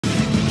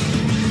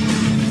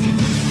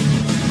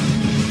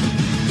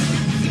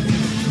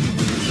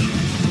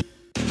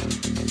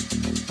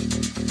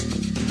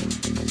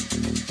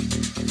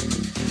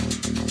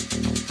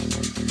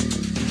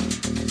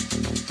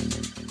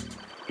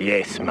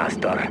Yes,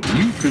 master.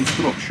 New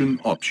construction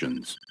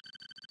options.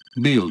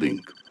 Building.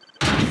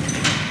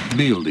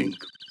 Building.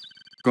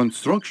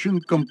 Construction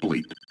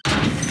complete.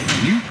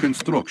 New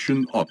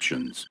construction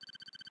options.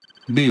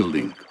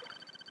 Building.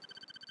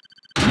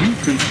 New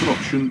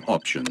construction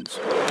options.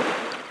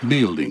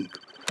 Building.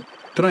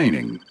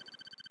 Training.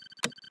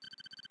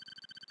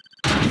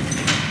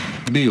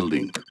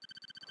 Building.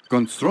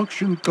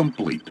 Construction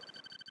complete.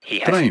 He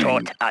has Training.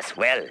 taught us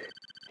well.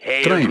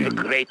 Hail Training. to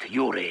the great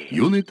Yuri.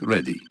 Unit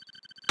ready.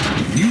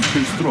 New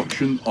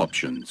construction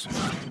options.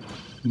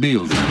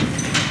 Building.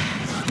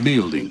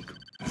 Building.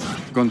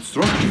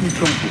 Construction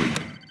complete.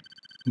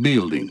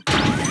 Building.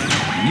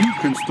 New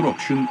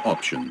construction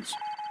options.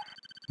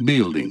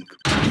 Building.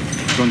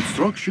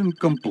 Construction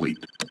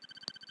complete.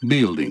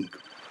 Building.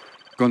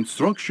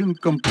 Construction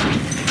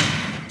complete.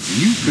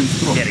 New There is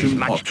construction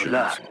much to options.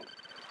 learn.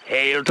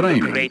 Hail to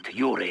Training. the great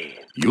Yuri.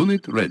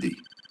 Unit ready.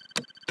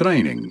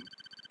 Training.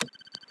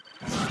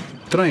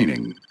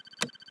 Training.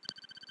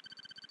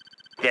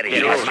 There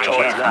is much to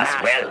taught us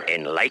well.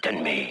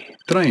 Enlighten me.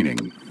 Training.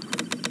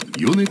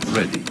 Unit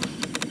ready.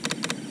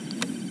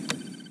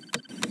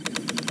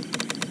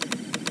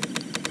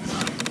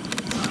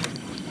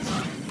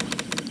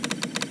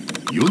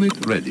 Unit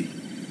ready.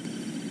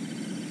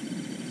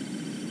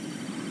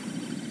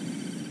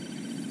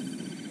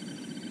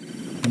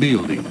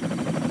 Building.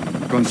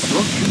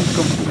 Construction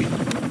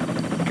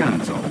complete.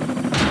 Cancel.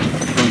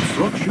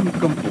 Construction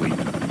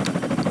complete.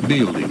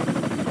 Building.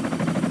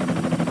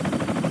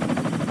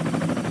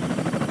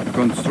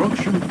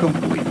 Construction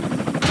complete.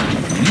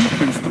 New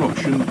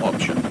construction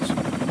options.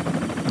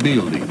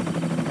 Building.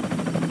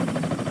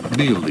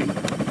 Building.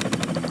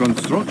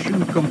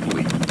 Construction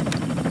complete.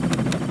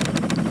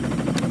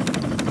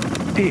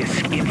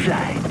 Disc in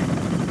flight.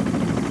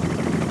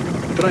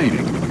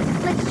 Training.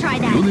 Let's try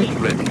that Unit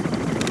again. ready.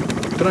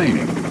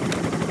 Training.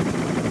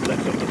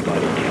 Let's up the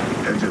fight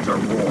again. Engines are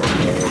roar,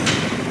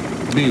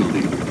 Lord.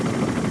 Building.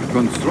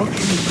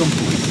 Construction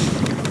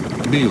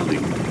complete.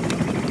 Building.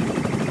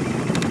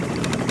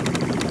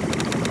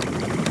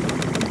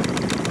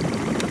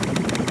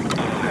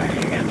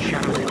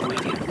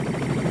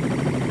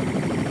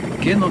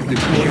 Cannot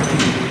deploy.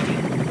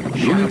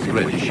 Unit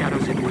ready.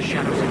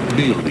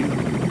 Building.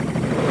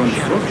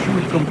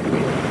 Construction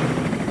complete.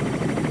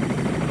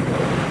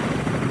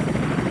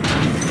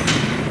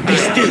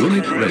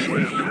 Unit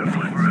ready.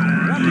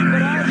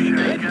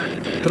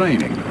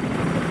 Training.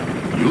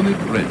 Unit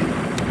ready.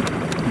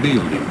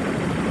 Building.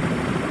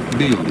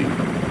 Building.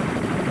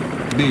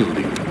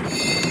 Building.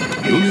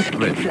 Unit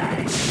ready.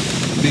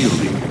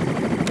 Building.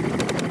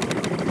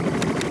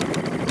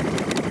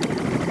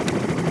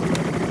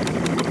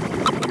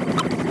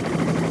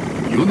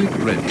 Unit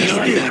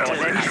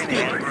ready.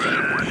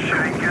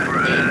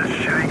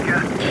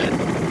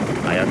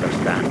 I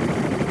understand.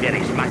 There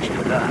is much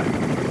to learn.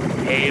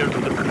 Hail to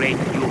the great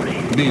Yuri.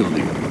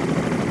 Building.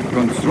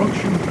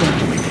 Construction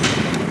complete.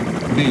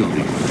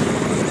 Building.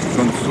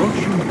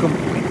 Construction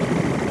complete.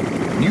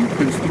 New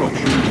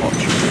construction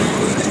options.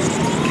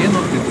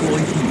 Cannot deploy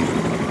here.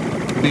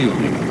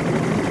 Building.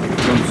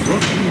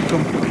 Construction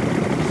complete.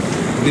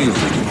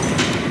 Building.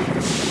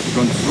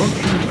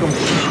 Construction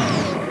complete.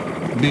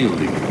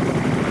 Building.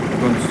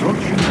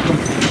 Construction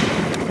complete.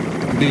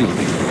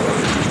 Building.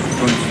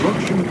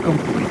 Construction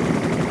complete.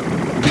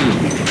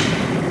 Building.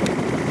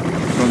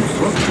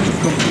 Construction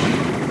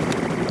complete.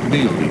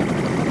 Building.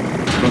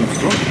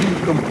 Construction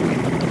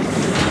complete.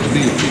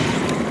 Building.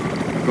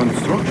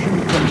 Construction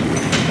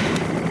complete.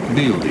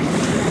 Building.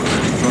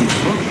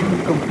 Construction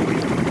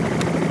complete.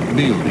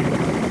 Building.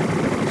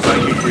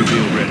 Psychic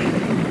reveal ready.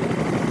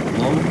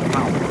 Low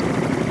power.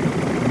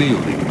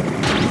 Building.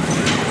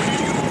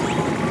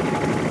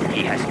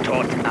 He has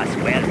taught us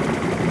well.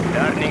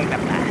 Learning the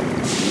path.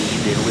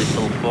 The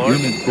whistle for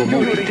Unit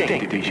promoted.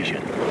 Yuri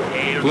division.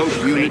 Hail Close to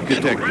the unit great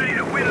detected.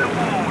 Yuri.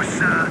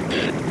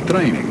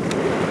 Training.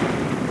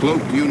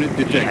 Cloaked unit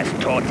He detected.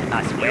 has taught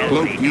us well.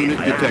 Cloaked unit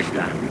I detected.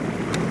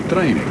 understand.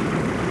 Training.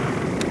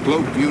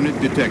 Cloaked unit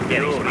detected.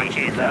 There is much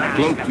to learn.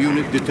 Cloaked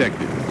unit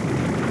detected.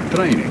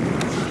 Training.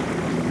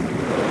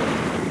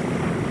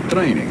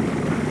 Training.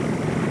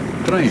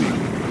 Training.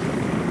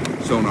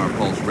 Sonar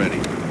pulse ready.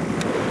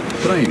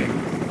 Training.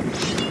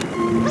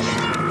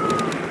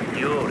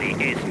 Yuri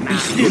is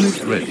master.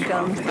 Unit ready.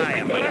 I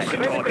am but a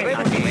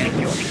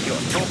student. Secure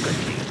focus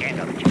the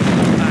energy.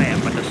 I am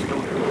but a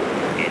student.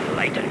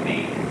 Enlighten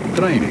me.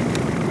 Training.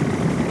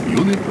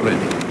 Unit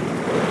ready.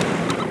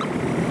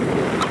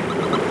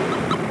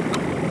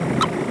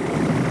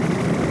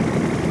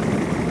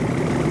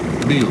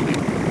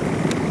 Building.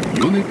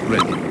 Unit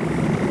ready.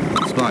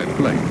 Spy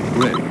plane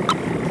ready.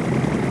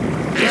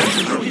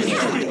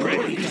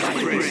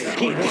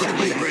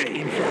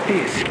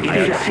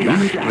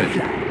 Unit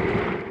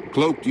ready.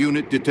 Cloaked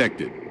unit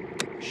detected.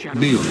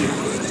 Building.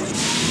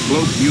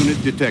 Cloaked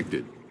unit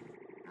detected.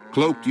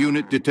 Cloaked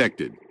unit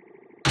detected.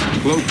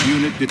 Cloaked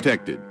unit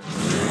detected.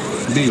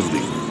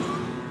 Building.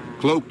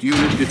 Cloaked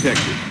unit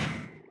detected.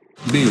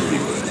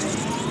 Building.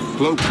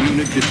 Cloaked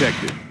unit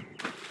detected.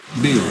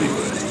 Building.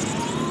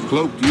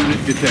 Cloaked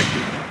unit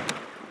detected.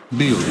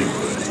 Building.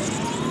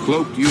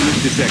 Cloaked unit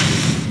detected.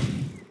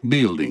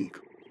 Building.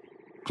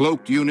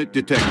 Cloaked unit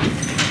detected.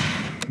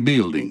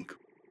 Building.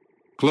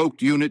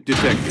 Cloaked unit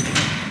detected.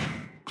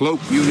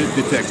 Cloaked unit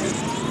detected.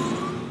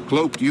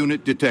 Cloaked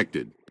unit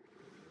detected.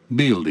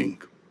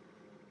 Building.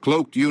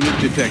 Cloaked unit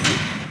detected.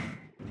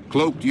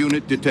 Cloaked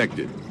unit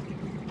detected.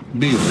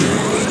 Building.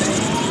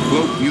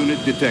 Cloaked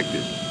unit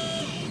detected.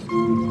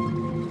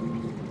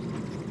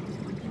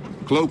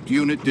 Cloaked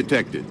unit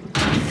detected.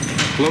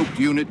 Cloaked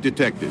unit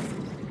detected.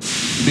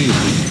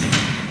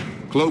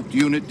 Building. Cloaked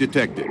unit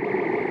detected.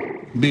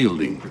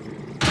 Building.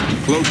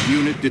 Cloaked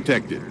unit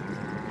detected.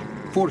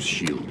 Force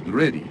shield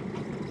ready.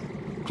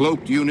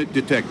 Cloaked unit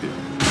detected.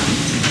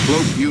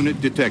 Cloaked unit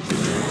detected.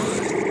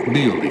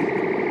 Building.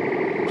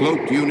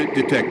 Cloaked unit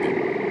detected.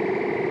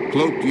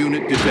 Cloaked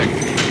unit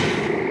detected.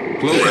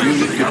 Cloaked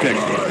unit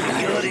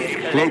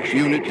detected. Cloaked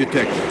unit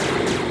detected.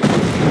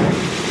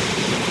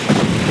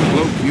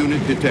 Cloaked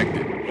unit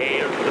detected.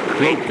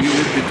 Cloaked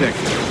unit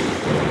detected.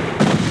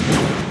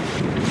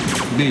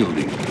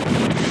 Building.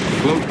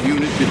 Cloaked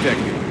unit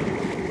detected.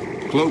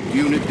 Cloaked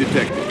unit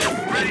detected.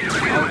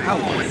 Our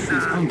ally is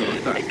under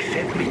attack.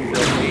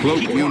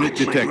 Cloaked unit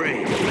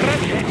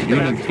detected.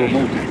 Unit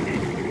promoted.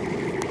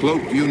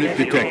 Cloaked unit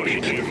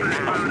detected.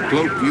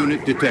 Cloaked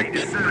unit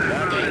detected.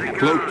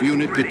 Cloaked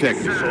unit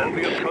detected.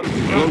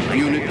 Cloaked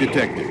unit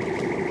detected.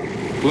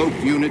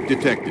 Cloaked unit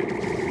detected.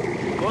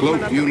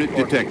 Cloaked unit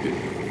detected.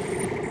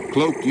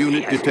 Cloaked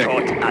unit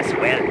detected. As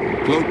well.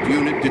 Cloaked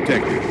unit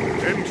detected.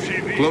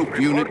 Cloaked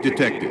unit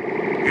detected.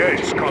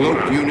 Yes,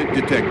 Cloaked unit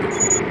detected.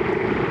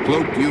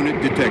 Cloaked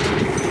unit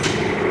detected.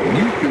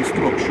 New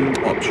construction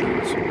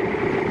options.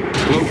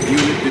 Cloaked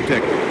unit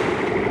detected.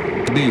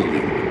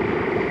 Building.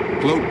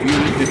 Cloaked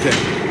unit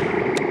detected.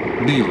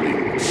 Building.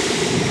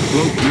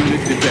 Cloaked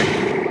unit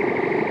detected.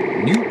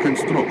 New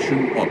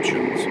construction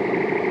options.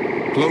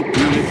 Cloaked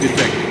unit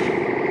detected.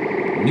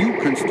 New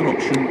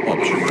construction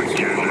options.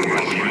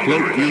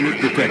 Cloaked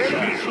unit detected.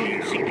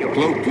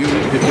 Cloaked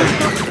unit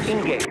detected.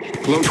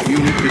 Engaged. Cloaked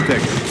unit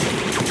detected.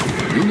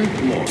 Unit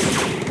lost.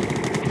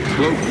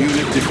 Cloaked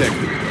unit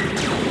detected.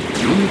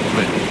 Unit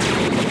ready.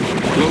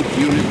 Cloaked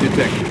unit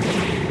detected.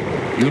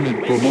 Unit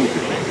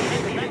promoted.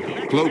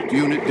 Cloaked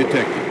unit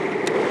detected.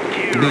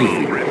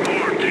 Building.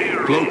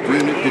 Cloaked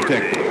unit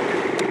detected.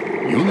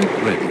 Unit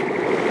ready.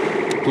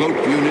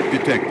 Cloaked unit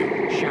detected.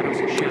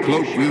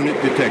 Cloaked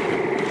unit detected.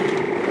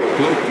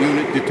 Cloaked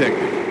unit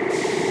detected.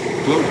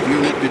 Cloaked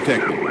unit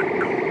detected.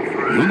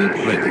 Unit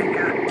ready.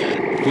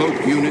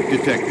 Cloaked unit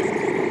detected.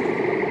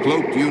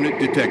 Cloaked unit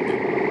detected.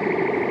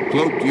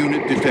 Cloaked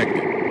unit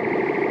detected.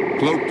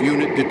 Cloaked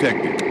unit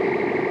detected.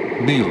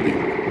 Building.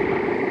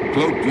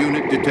 Cloaked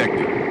unit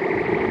detected.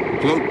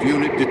 Cloaked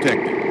unit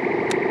detected.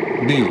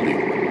 Building.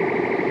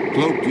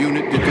 Cloaked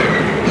unit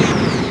detected.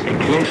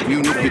 Cloaked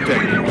unit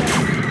detected.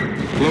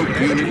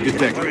 Cloaked unit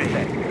detected.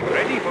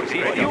 Ready for the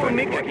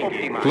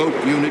optimized.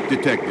 Cloaked unit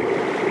detected.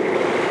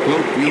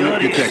 Cloaked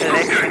unit detected.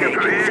 Selection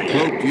agency.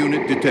 Cloaked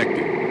unit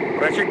detected.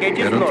 Pressure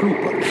gauges normal.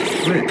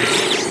 Paratroopers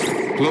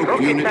ready. Cloaked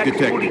Rocket unit packs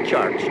fully detected.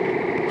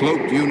 charged.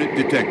 Cloaked unit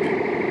detected.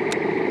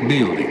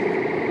 Building.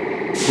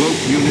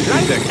 Cloaked unit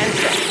Light detected. and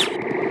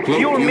sound. Cloaked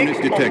Fuel mix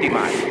unit detected.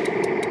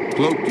 optimized.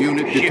 Cloaked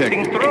unit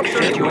Shifting detected.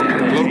 thrusters.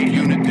 Cloaked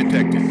unit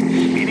detected.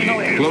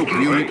 Cloaked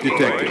unit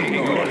detected.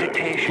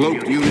 Levitation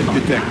Cloaked unit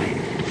detected.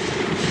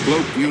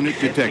 Cloaked unit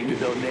Accepting detected.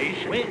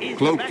 donation.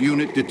 Cloaked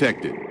unit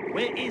detected.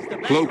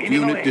 Cloaked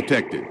unit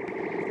detected.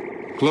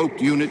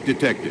 Cloaked unit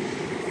detected.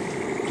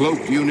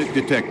 Cloaked unit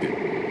detected.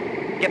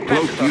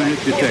 Cloaked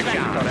unit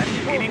detected.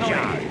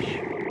 Charge.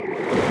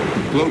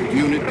 Cloaked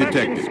unit Russian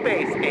detected.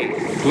 space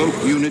ace.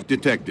 Cloaked unit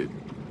detected.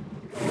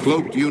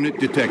 Cloaked unit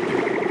detected.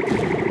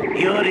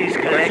 Yuri's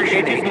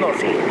collection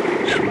agency.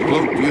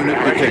 Cloaked unit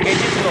Pressure detected.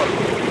 gauges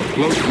normal.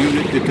 Cloaked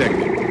unit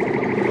detected.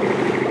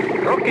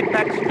 Rocket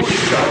packs fully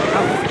charged.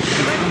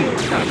 Tracking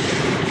target.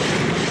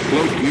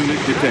 Cloaked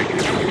unit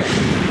detected.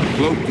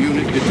 Cloaked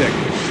unit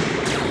detected.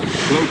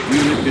 Cloaked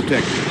unit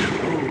detected.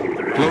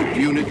 Cloaked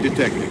unit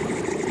detected.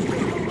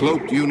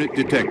 Cloaked unit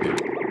detected.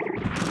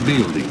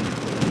 Building.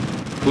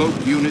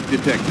 Cloaked unit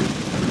detected.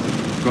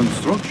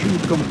 Construction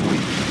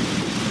complete.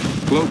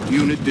 Cloaked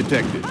unit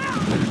detected.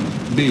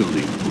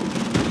 Building.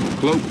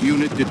 Cloaked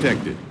unit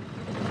detected.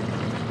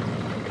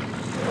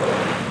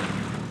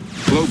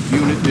 Cloaked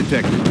unit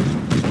detected.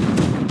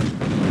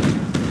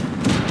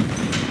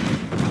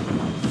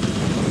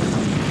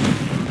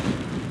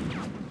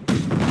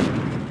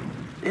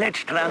 Let's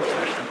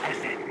transfer some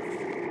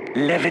assets.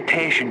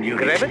 Levitation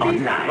units Gravity?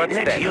 online. What's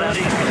Let's that?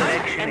 Yuri's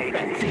collection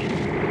agency.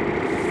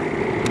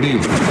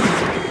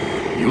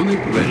 Building. Unit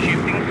ready.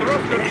 Shifting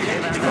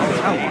thrusters. Our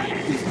ally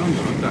is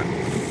under attack.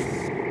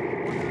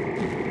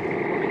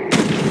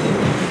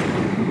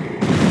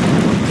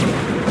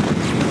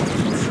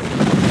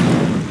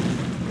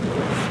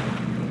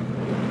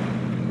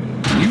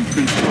 New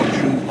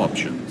construction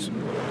options.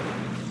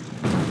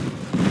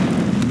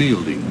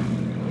 Building.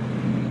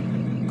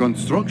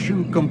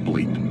 Construction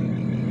complete.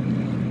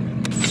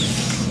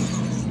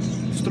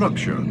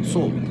 Structure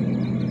sold.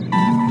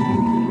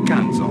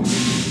 Cancel.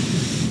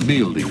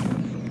 Building.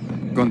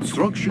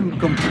 Construction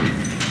complete.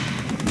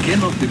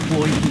 Cannot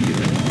deploy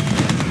here.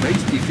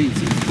 Base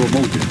defenses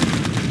promoted.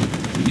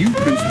 New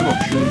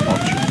construction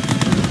options.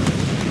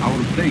 Our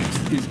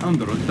base is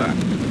under attack.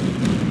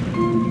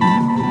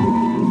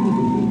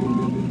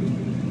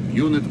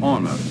 Unit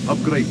honor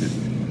upgraded.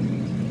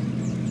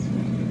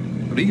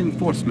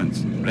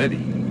 Reinforcements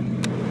ready.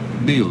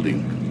 Building.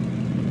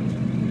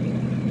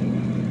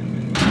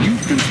 New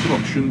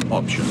construction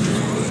options.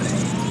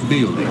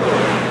 Building.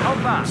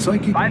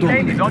 Psychic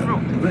Dominator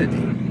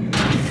ready.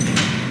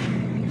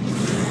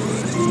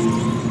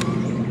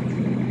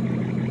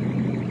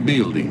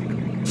 Building.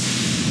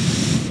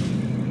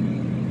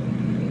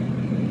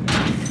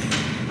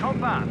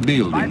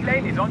 Building.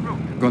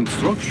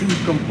 Construction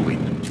complete.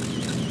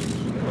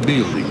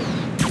 Building.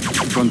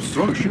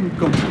 Construction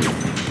complete.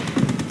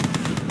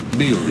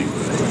 Building.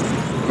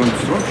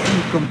 Construction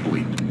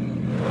complete.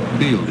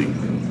 Building.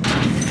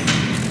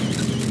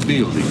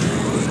 Building.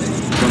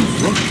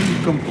 Construction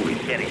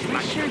complete. There is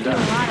much Sure to do a do.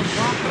 lot of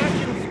walking.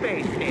 Russian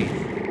space base.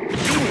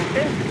 Beam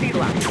intensity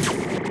locked.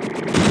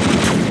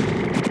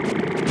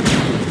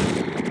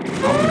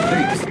 Our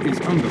base is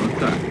under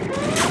attack.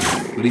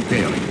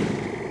 Repairing.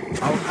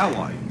 Our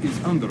ally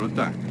is under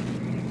attack.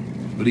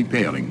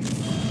 Repairing.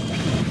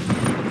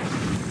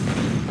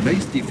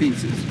 Base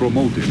defenses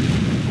promoted.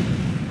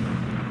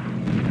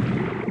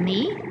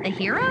 Me? The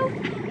hero?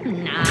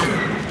 Nah,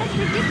 that's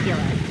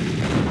ridiculous.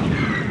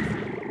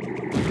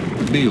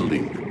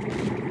 Building.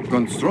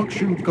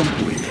 Construction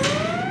complete.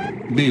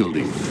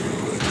 Building.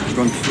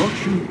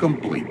 Construction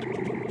complete.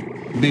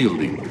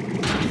 Building.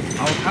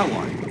 Our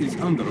ally is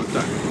under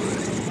attack.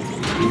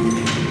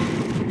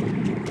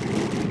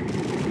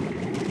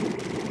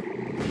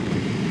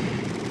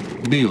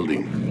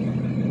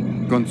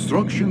 Building.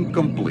 Construction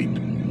complete.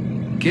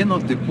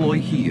 Cannot deploy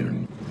here.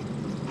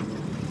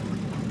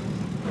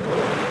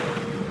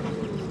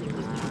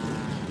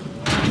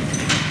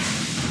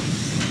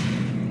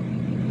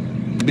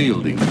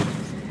 Building.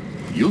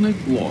 Unit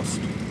lost.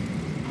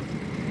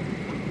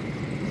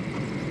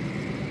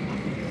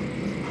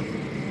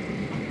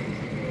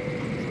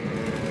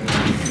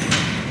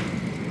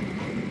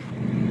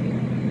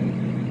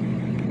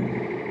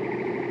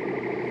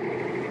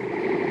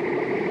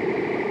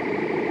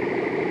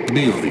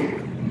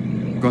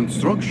 Building.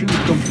 Construction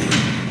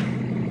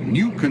complete.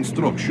 New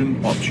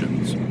construction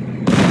options.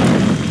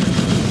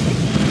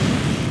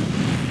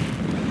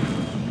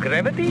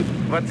 Gravity?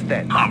 What's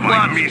that?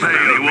 One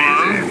mystery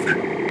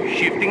was.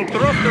 Shifting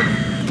thruster.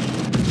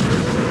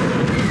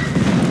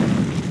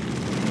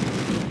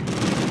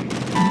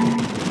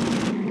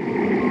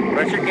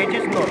 Pressure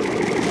gauges normal.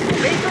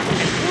 Laser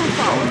at full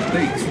power. Our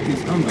base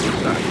is under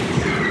attack.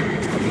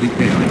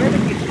 Repairing.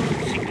 Gravity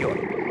suit secure.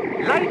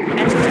 Light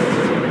and fast.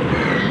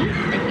 Me?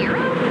 The hero?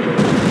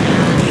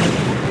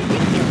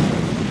 Ridiculous.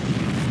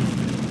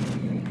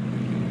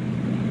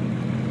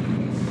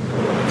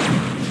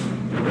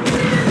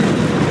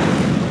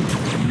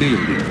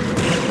 Building.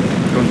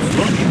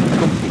 Construction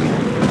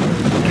complete.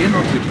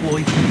 Cannot deploy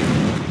here.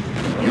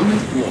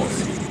 Unit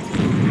lost.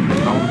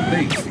 Our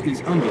base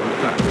is under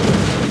attack.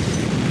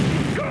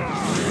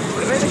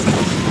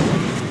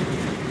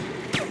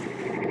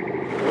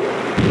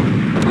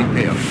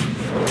 Repairing.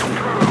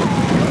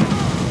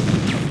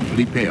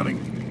 Repairing.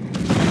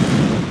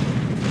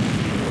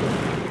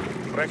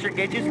 Pressure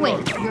gauges Wait,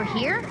 normal. you're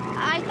here?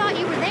 I thought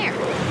you were there.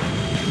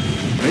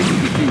 Base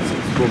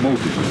defenses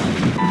promoted.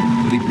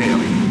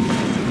 Repairing.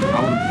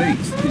 Our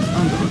base is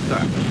under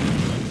attack.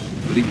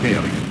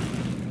 Repairing.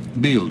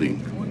 Building.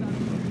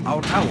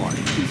 Our ally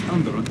is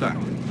under attack.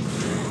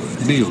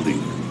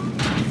 Building.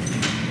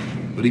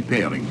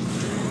 Repairing.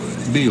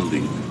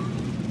 Building.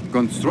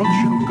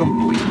 Construction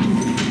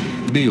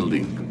complete.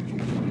 Building.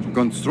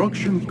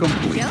 Construction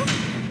complete. Joe?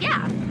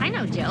 Yeah, I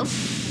know Joe. Our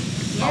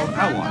Yes,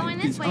 I'm ally going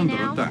this is way under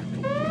now. attack.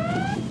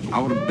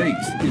 Our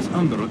base is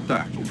under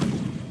attack.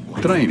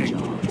 Training.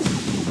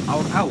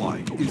 Our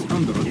ally is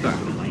under attack.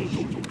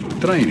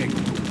 Training.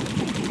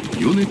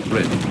 Unit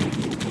ready.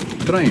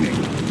 Training.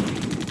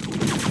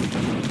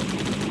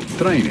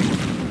 Training.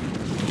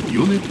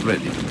 Unit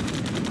ready.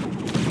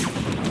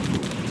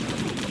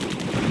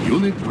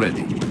 Unit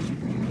ready.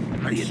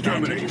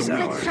 Exterminate the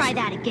Let's try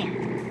that again.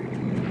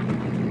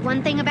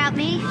 One thing about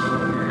me,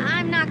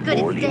 I'm not good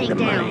at staying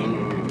down.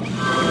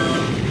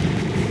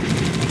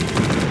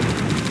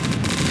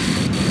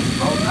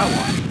 Our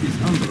ally is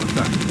under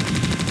attack.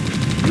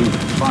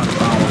 Unit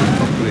firepower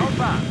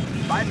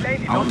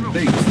upgrade. Our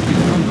base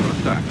is under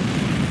attack.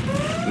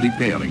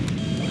 Repairing.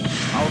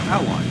 Our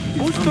ally is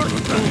Booster under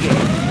attack.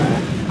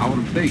 engaged. Our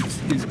base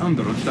is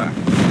under attack.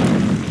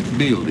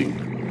 Building.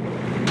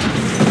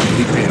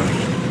 Repairing.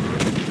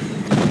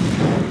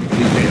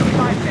 Repairing.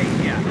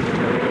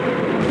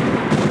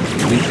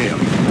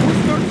 Repairing.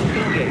 Boosters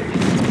engaged.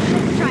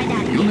 Let's try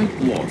that again. Unit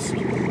lost.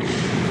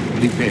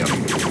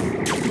 Repairing.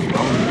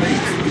 Our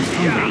base is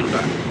under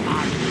attack.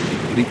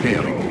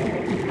 Repairing.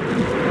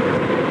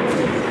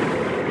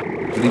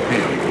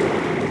 Repairing.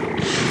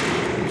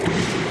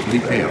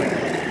 Repairing.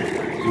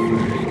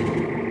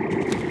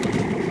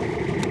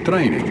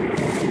 Training.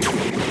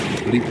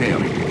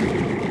 Repairing.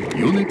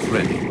 Unit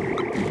ready.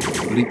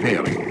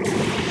 Repairing.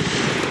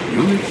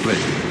 Unit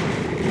ready.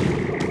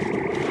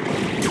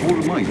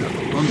 Ore miner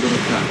under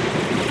attack.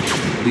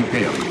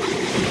 Repairing.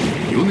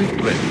 Unit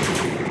ready.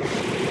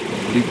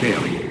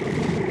 Repairing.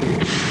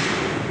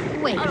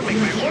 Wait,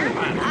 you're here?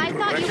 I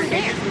thought you were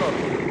there.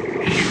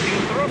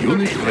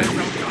 Unit ready.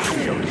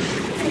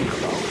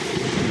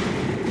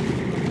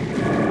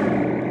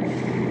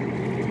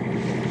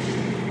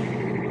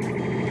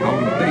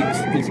 Our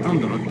base is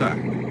under attack.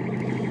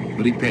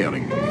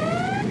 Repairing.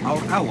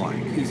 Our ally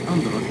is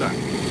under attack.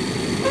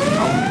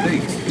 Our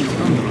base is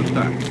under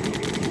attack.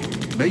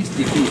 Base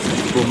defeated.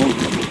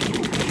 Promoted.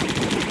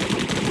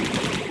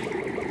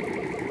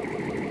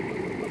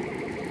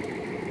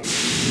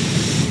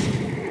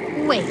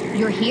 Wait,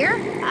 you're here?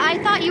 I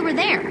thought you were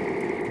there.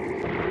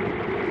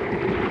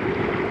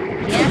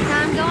 Guess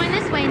I'm going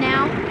this way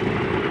now.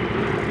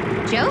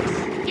 Jokes?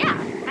 Yeah,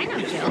 I know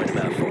jokes. I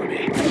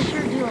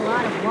sure do a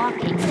lot of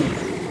walking.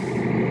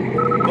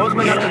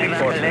 Cosmonaut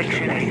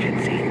Collection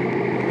Agency.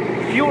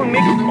 Fuel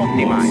mix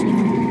optimized.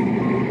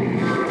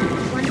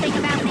 One thing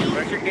about me,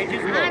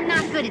 I'm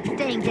not good at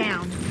staying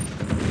down.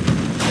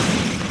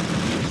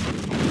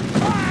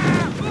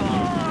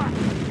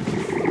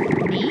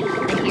 Me?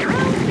 The hero?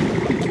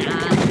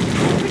 Nah,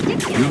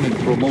 ridiculous. Unit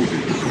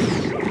promoted.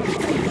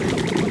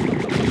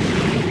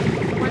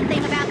 One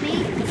thing about me,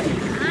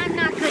 I'm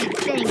not good at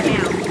staying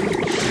down.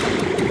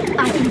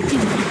 I can do this.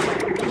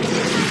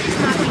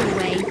 Knock you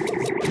away.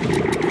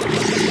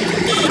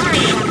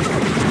 Sorry, Doctor.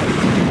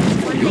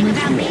 One thing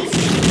about me,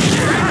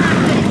 I'm not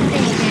good at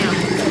staying down.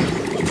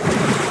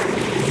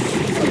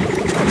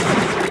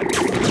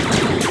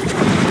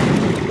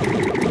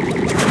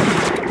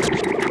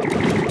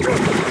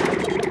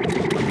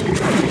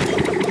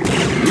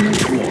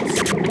 Unit lost.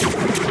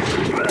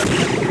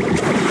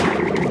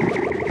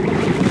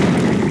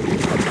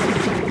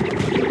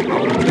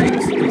 Our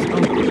base is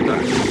under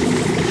attack.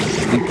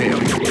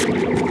 Repairing.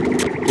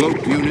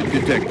 Cloaked unit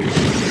detected.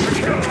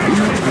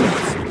 Unit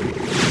lost.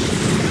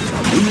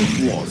 Unit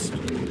lost.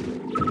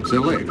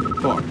 Select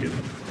target.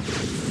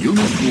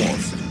 Unit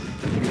lost.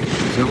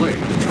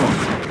 Select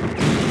target.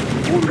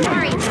 Ore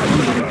miner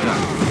under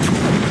attack.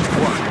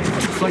 One.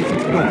 Site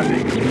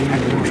guarding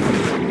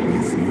activated.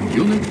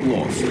 Unit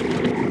lost.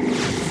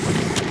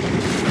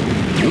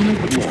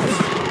 Unit lost.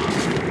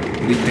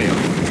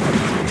 Repairing.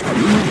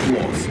 Unit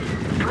lost.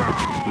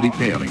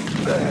 Repairing.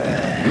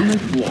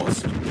 Unit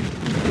lost.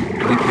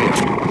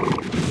 Repairing.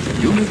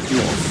 Unit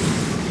lost.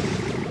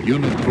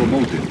 Unit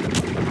promoted.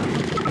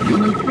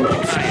 Unit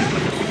lost.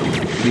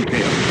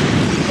 Repairing.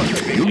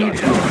 Unit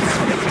lost.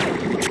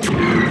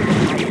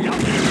 Unit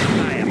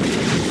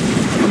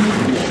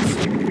lost.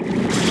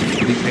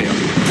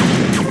 Repairing.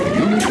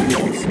 Unit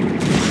lost.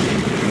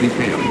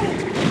 Repairing.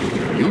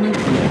 Unit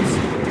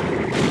lost.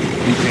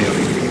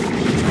 Repairing.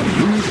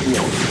 Unit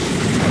lost.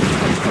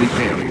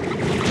 Repairing.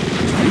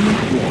 Unit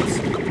lost.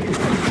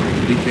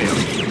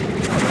 Repairing.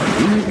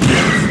 Unit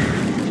lost.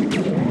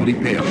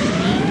 Repairing.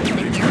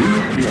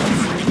 Unit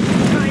lost.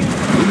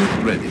 Unit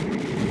ready.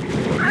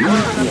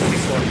 Unit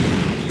lost.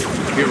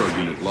 Hero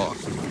unit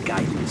lost.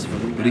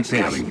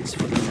 Repairing.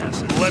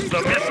 Let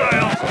the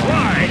missiles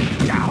fly!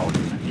 Down.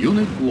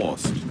 Unit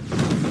lost.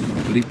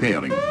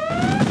 Repairing.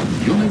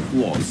 Unit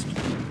lost.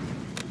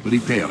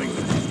 Repairing.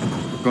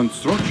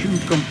 Construction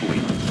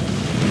complete.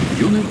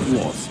 Unit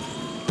lost.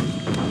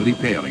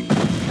 Repairing.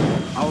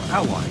 Our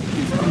ally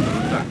is under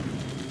attack.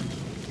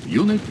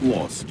 Unit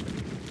lost.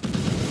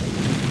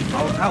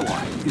 Our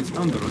ally is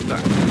under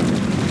attack.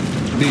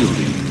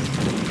 Building.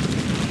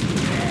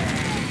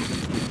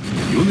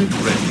 Unit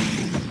ready.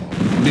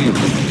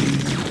 Building.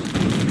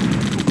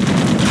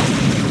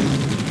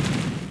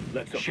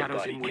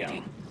 Shadows in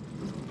waiting.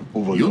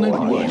 Unit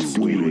lost.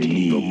 We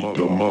need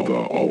the mother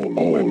of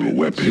all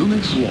weapons.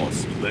 Unit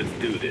lost. Let's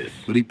do this.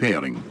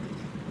 Repairing.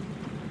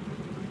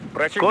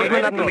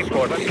 Cosmonaut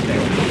report.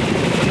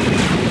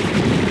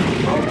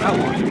 Our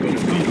ally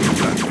is under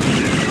attack.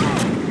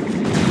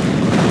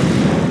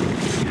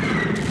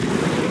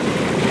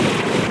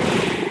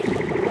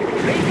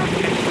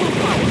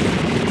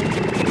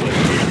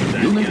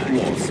 Unit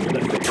lost.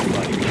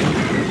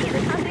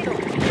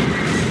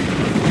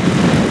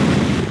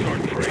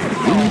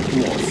 Unit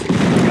lost.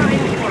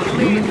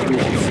 Unit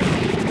lost.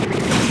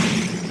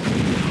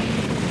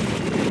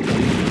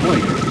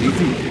 Player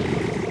defeated.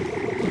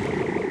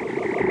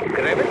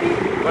 Gravity?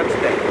 What's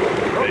that?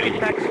 Rocket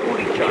packs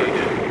fully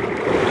charged.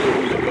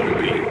 Who's it gonna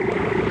be?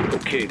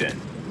 Okay then.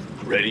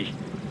 Ready?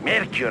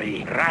 Mercury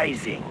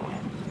rising.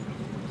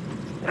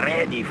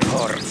 Ready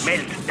for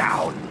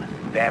meltdown.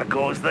 There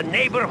goes the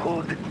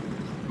neighborhood.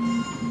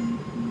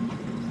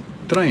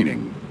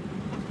 Training.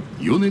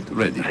 Unit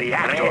ready.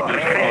 Reactor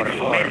ready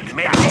for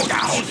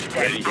meltdown.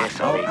 Ready? There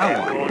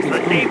ally goes is the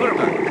under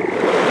neighborhood.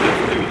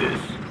 Let's do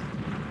this.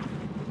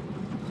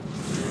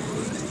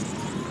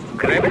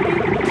 Gravity?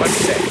 What's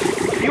that?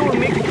 Fuel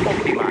mix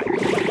optimized.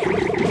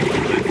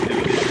 Let's do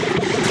this.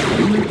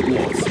 Unit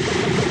lost.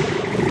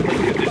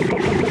 Let's get this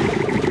over.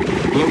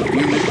 Cloaked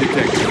unit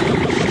detected.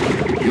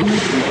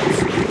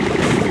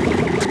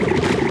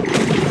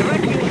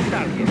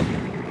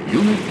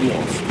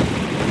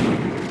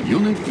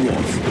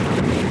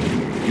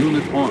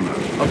 honor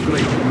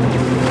upgraded.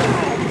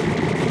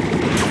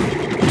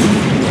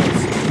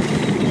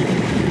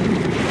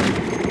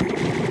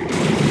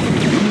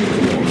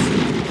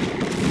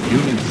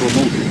 Unit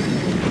promoted.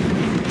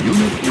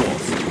 Unit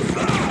lost.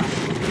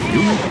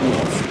 Unit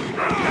lost.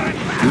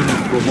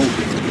 Unit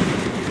promoted.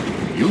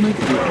 Unit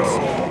lost.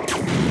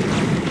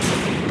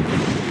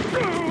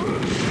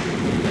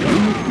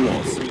 Unit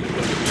lost.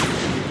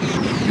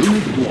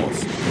 Unit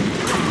lost.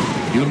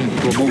 Unit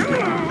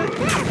promoted.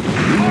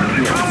 Unit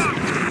lost.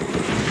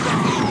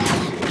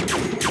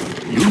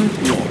 Unit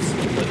lost.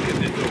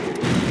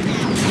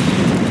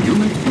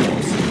 Unit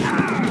lost.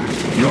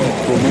 Unit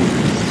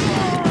promoted.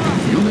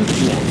 Unit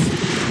lost.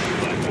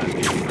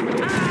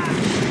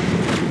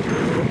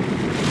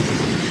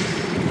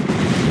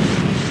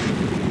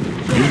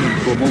 Unit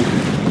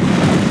promoted.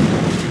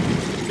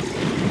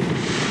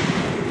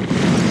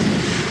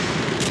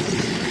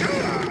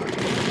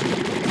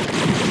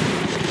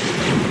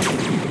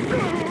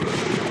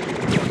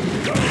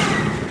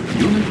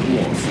 Unit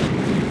lost.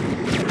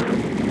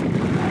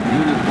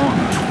 Unit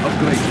honor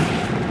upgraded.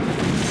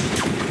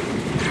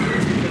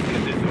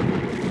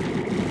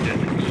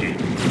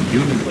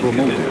 Unit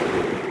promoted.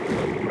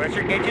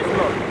 Pressure gauges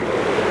low.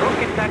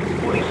 Rocket tank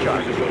fully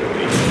charged.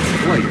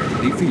 Player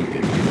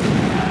defeated.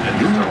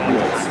 Unit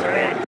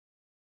lost.